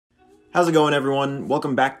How's it going, everyone?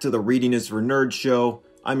 Welcome back to the Reading is for Nerds show.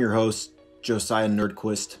 I'm your host, Josiah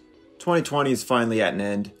Nerdquist. 2020 is finally at an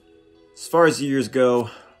end. As far as years go,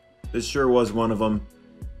 this sure was one of them.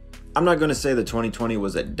 I'm not going to say that 2020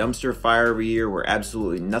 was a dumpster fire of a year where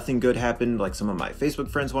absolutely nothing good happened like some of my Facebook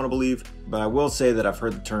friends want to believe, but I will say that I've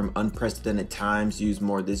heard the term unprecedented times used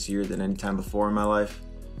more this year than any time before in my life.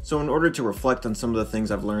 So in order to reflect on some of the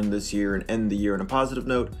things I've learned this year and end the year on a positive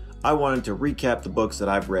note, I wanted to recap the books that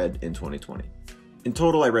I've read in 2020. In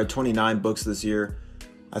total, I read 29 books this year.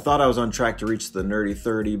 I thought I was on track to reach the nerdy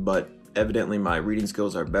 30, but evidently my reading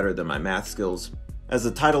skills are better than my math skills. As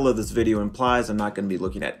the title of this video implies, I'm not going to be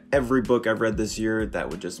looking at every book I've read this year. That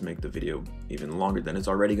would just make the video even longer than it's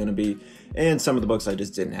already going to be, and some of the books I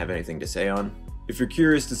just didn't have anything to say on. If you're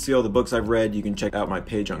curious to see all the books I've read, you can check out my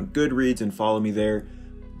page on Goodreads and follow me there.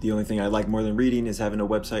 The only thing I like more than reading is having a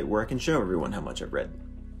website where I can show everyone how much I've read.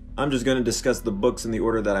 I'm just going to discuss the books in the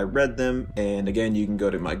order that I read them, and again, you can go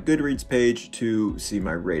to my Goodreads page to see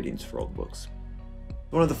my ratings for all the books.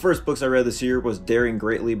 One of the first books I read this year was Daring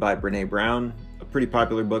Greatly by Brené Brown, a pretty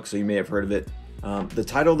popular book, so you may have heard of it. The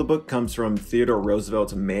title of the book comes from Theodore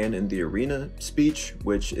Roosevelt's Man in the Arena speech,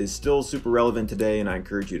 which is still super relevant today, and I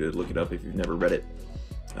encourage you to look it up if you've never read it.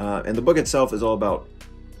 And the book itself is all about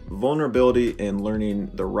vulnerability and learning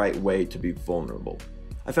the right way to be vulnerable.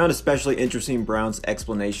 I found especially interesting Brown's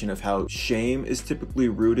explanation of how shame is typically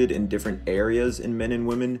rooted in different areas in men and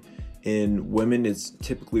women. In women, it's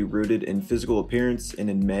typically rooted in physical appearance,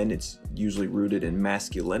 and in men, it's usually rooted in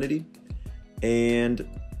masculinity. And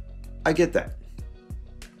I get that.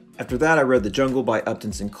 After that, I read The Jungle by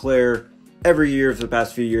Upton Sinclair. Every year for the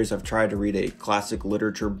past few years, I've tried to read a classic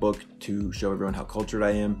literature book to show everyone how cultured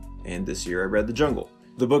I am, and this year I read The Jungle.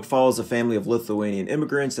 The book follows a family of Lithuanian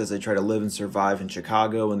immigrants as they try to live and survive in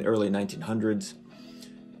Chicago in the early 1900s.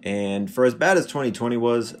 And for as bad as 2020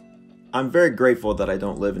 was, I'm very grateful that I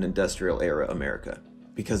don't live in industrial era America,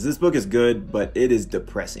 because this book is good, but it is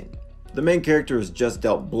depressing. The main character is just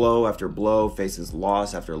dealt blow after blow, faces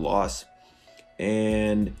loss after loss,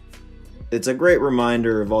 and it's a great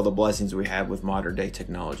reminder of all the blessings we have with modern day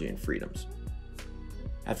technology and freedoms.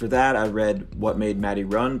 After that, I read What Made Maddie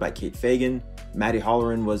Run by Kate Fagan. Maddie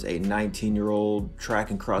Holleran was a 19-year-old track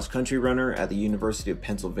and cross country runner at the University of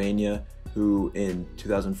Pennsylvania who in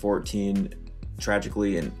 2014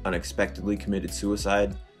 tragically and unexpectedly committed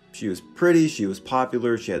suicide. She was pretty, she was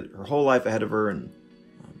popular, she had her whole life ahead of her, and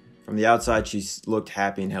from the outside she looked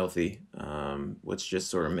happy and healthy, which just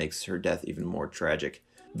sort of makes her death even more tragic.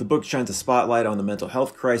 The book shines a spotlight on the mental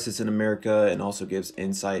health crisis in America and also gives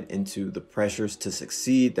insight into the pressures to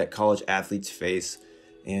succeed that college athletes face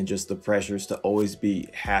and just the pressures to always be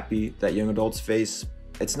happy that young adults face.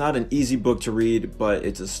 It's not an easy book to read, but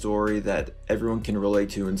it's a story that everyone can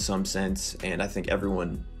relate to in some sense, and I think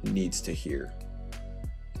everyone needs to hear.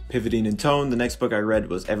 Pivoting in tone, the next book I read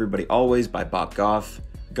was Everybody Always by Bob Goff.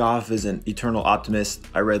 Goff is an eternal optimist.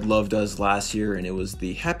 I read Love Does last year, and it was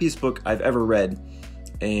the happiest book I've ever read.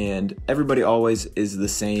 And Everybody Always is the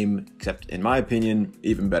same, except in my opinion,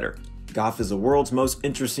 even better. Goff is the world's most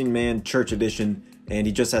interesting man, church edition, and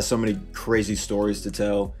he just has so many crazy stories to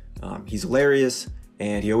tell. He's hilarious,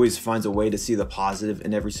 and he always finds a way to see the positive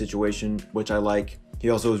in every situation, which I like. He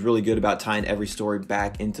also is really good about tying every story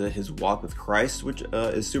back into his walk with Christ, which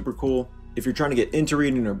is super cool. If you're trying to get into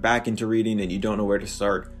reading or back into reading and you don't know where to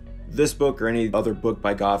start, this book or any other book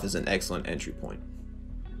by Goff is an excellent entry point.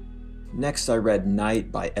 Next, I read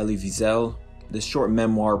Night by Elie Wiesel. This short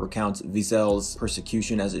memoir recounts Wiesel's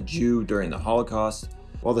persecution as a Jew during the Holocaust.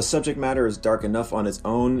 While the subject matter is dark enough on its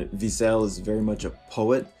own, Wiesel is very much a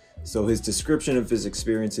poet, so his description of his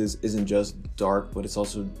experiences isn't just dark, but it's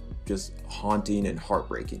also just haunting and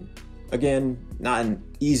heartbreaking. Again, not an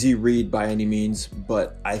easy read by any means,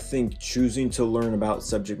 but I think choosing to learn about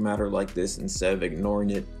subject matter like this instead of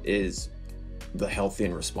ignoring it is the healthy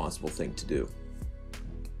and responsible thing to do.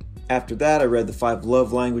 After that, I read The 5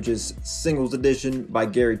 Love Languages Singles Edition by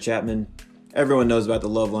Gary Chapman. Everyone knows about the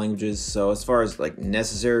love languages, so as far as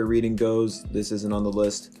necessary reading goes, this isn't on the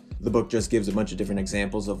list. The book just gives a bunch of different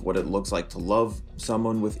examples of what it looks like to love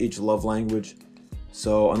someone with each love language.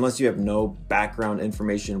 So unless you have no background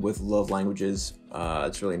information with love languages,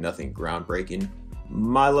 it's really nothing groundbreaking.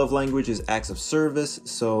 My love language is acts of service,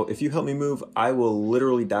 so if you help me move, I will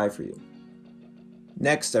literally die for you.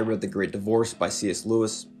 Next, I read The Great Divorce by C.S.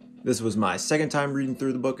 Lewis. This was my second time reading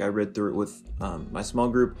through the book. I read through it with my small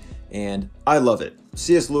group, and I love it.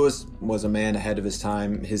 C.S. Lewis was a man ahead of his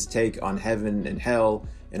time. His take on heaven and hell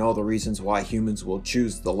and all the reasons why humans will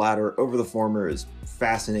choose the latter over the former is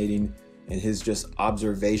fascinating, and his just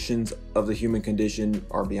observations of the human condition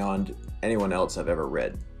are beyond anyone else I've ever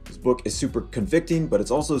read. This book is super convicting, but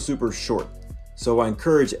it's also super short. So I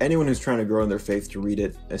encourage anyone who's trying to grow in their faith to read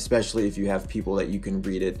it, especially if you have people that you can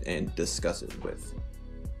read it and discuss it with.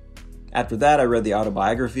 After that, I read the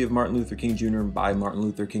autobiography of Martin Luther King Jr. by Martin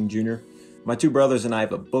Luther King Jr. My two brothers and I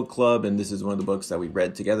have a book club, and this is one of the books that we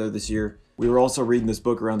read together this year. We were also reading this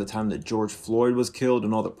book around the time that George Floyd was killed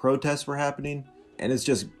and all the protests were happening, and it's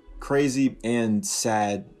just crazy and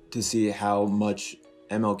sad to see how much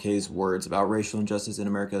MLK's words about racial injustice in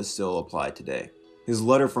America still apply today. His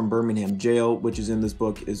letter from Birmingham jail, which is in this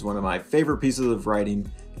book, is one of my favorite pieces of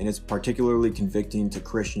writing, and it's particularly convicting to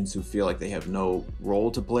Christians who feel like they have no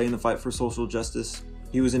role to play in the fight for social justice.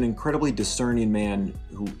 He was an incredibly discerning man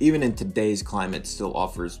who, even in today's climate, still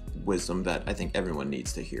offers wisdom that I think everyone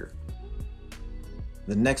needs to hear.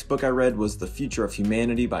 The next book I read was The Future of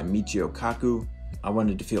Humanity by Michio Kaku. I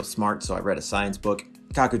wanted to feel smart, so I read a science book.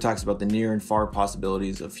 Kaku talks about the near and far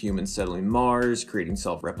possibilities of humans settling Mars, creating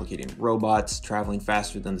self-replicating robots, traveling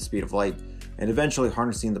faster than the speed of light, and eventually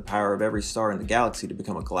harnessing the power of every star in the galaxy to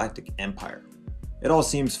become a galactic empire. It all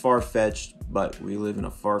seems far-fetched, but we live in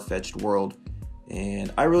a far-fetched world,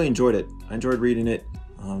 and I really enjoyed it. I enjoyed reading it,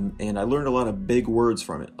 and I learned a lot of big words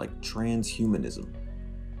from it, like transhumanism.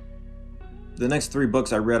 The next three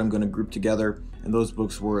books I read I'm going to group together, and those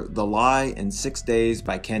books were The Lie and 6 Days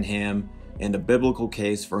by Ken Ham, and A Biblical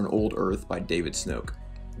Case for an Old Earth by David Snoke.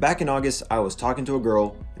 Back in August, I was talking to a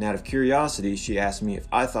girl, and out of curiosity, she asked me if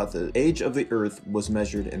I thought the age of the Earth was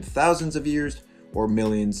measured in thousands of years or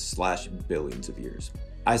millions/billions of years.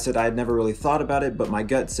 I said I had never really thought about it, but my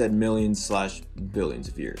gut said millions/billions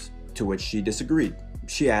of years, to which she disagreed.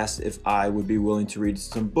 She asked if I would be willing to read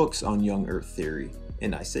some books on young Earth theory,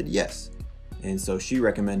 and I said yes. And so she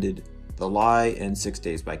recommended The Lie and 6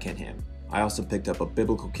 Days by Ken Ham. I also picked up A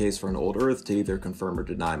Biblical Case for an Old Earth to either confirm or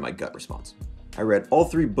deny my gut response. I read all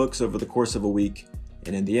three books over the course of a week,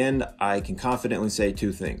 and in the end, I can confidently say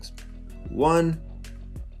two things. One,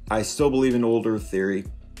 I still believe in old Earth theory,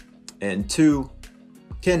 and two,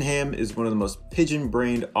 Ken Ham is one of the most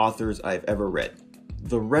pigeon-brained authors I've ever read.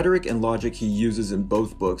 The rhetoric and logic he uses in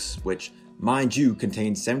both books, which, mind you,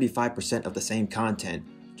 contain 75% of the same content,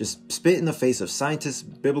 just spit in the face of scientists,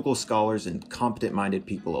 biblical scholars, and competent-minded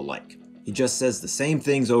people alike. He just says the same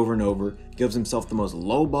things over and over, gives himself the most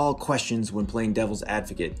lowball questions when playing devil's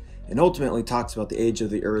advocate, and ultimately talks about the age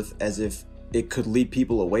of the earth as if it could lead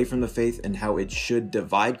people away from the faith and how it should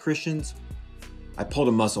divide Christians. I pulled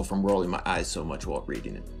a muscle from rolling my eyes so much while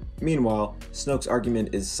reading it. Meanwhile, Snoke's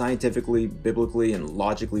argument is scientifically, biblically, and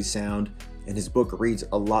logically sound, and his book reads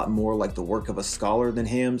a lot more like the work of a scholar than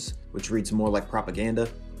Ham's, which reads more like propaganda.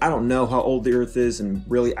 I don't know how old the earth is, and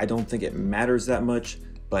really I don't think it matters that much,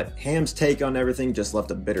 but Ham's take on everything just left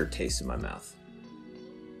a bitter taste in my mouth.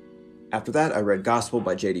 After that, I read Gospel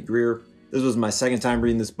by J.D. Greear. This was my second time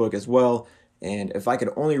reading this book as well, and if I could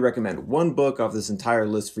only recommend one book off this entire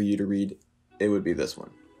list for you to read, it would be this one.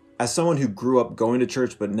 As someone who grew up going to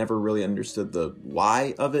church but never really understood the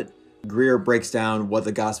why of it, Greear breaks down what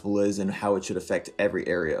the gospel is and how it should affect every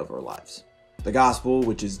area of our lives. The gospel,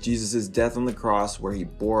 which is Jesus' death on the cross where he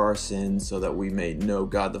bore our sins so that we may know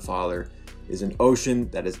God the Father, is an ocean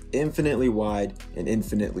that is infinitely wide and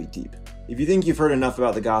infinitely deep. If you think you've heard enough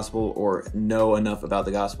about the gospel or know enough about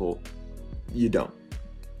the gospel, you don't.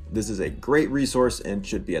 This is a great resource and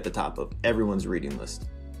should be at the top of everyone's reading list.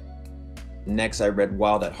 Next, I read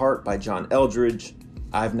Wild at Heart by John Eldredge.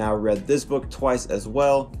 I've now read this book twice as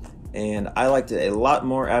well, and I liked it a lot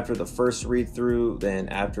more after the first read-through than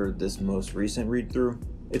after this most recent read-through.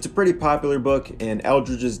 It's a pretty popular book, and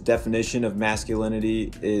Eldredge's definition of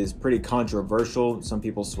masculinity is pretty controversial. Some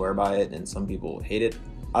people swear by it, and some people hate it.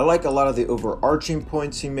 I like a lot of the overarching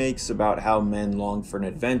points he makes about how men long for an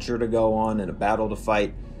adventure to go on and a battle to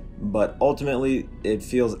fight, but ultimately it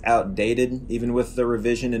feels outdated, even with the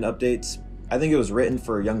revision and updates. I think it was written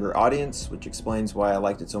for a younger audience, which explains why I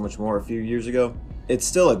liked it so much more a few years ago. It's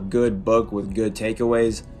still a good book with good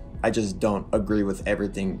takeaways. I just don't agree with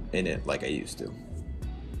everything in it like I used to.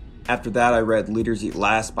 After that, I read Leaders Eat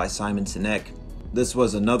Last by Simon Sinek. This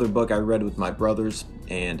was another book I read with my brothers,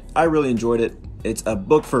 and I really enjoyed it. It's a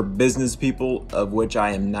book for business people, of which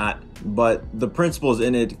I am not, but the principles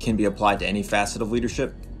in it can be applied to any facet of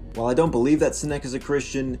leadership. While I don't believe that Sinek is a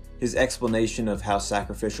Christian, his explanation of how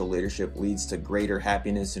sacrificial leadership leads to greater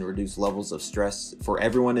happiness and reduced levels of stress for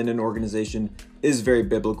everyone in an organization is very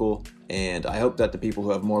biblical, and I hope that the people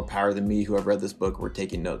who have more power than me who have read this book were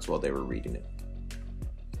taking notes while they were reading it.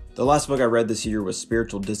 The last book I read this year was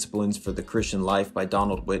Spiritual Disciplines for the Christian Life by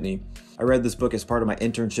Donald Whitney. I read this book as part of my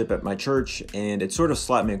internship at my church, and it sort of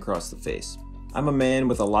slapped me across the face. I'm a man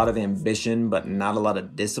with a lot of ambition, but not a lot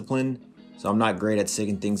of discipline, so I'm not great at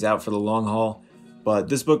sticking things out for the long haul, but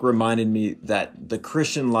this book reminded me that the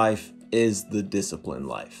Christian life is the disciplined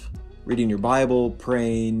life. Reading your Bible,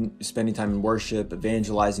 praying, spending time in worship,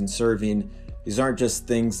 evangelizing, serving, these aren't just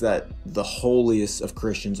things that the holiest of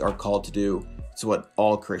Christians are called to do. It's what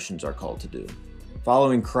all Christians are called to do.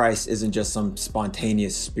 Following Christ isn't just some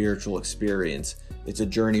spontaneous spiritual experience. It's a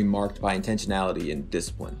journey marked by intentionality and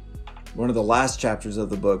discipline. One of the last chapters of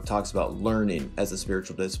the book talks about learning as a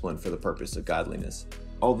spiritual discipline for the purpose of godliness.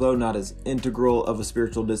 Although not as integral of a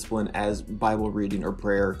spiritual discipline as Bible reading or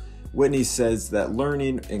prayer, Whitney says that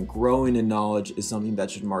learning and growing in knowledge is something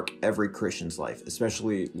that should mark every Christian's life,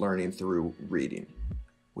 especially learning through reading,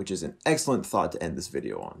 which is an excellent thought to end this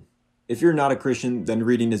video on. If you're not a Christian, then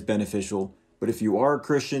reading is beneficial, but if you are a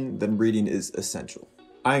Christian, then reading is essential.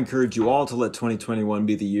 I encourage you all to let 2021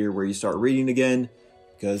 be the year where you start reading again,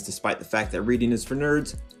 because despite the fact that reading is for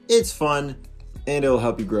nerds, it's fun, and it'll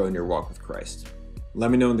help you grow in your walk with Christ.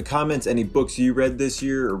 Let me know in the comments any books you read this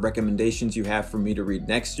year or recommendations you have for me to read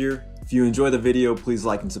next year. If you enjoy the video, please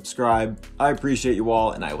like and subscribe. I appreciate you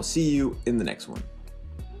all, and I will see you in the next one.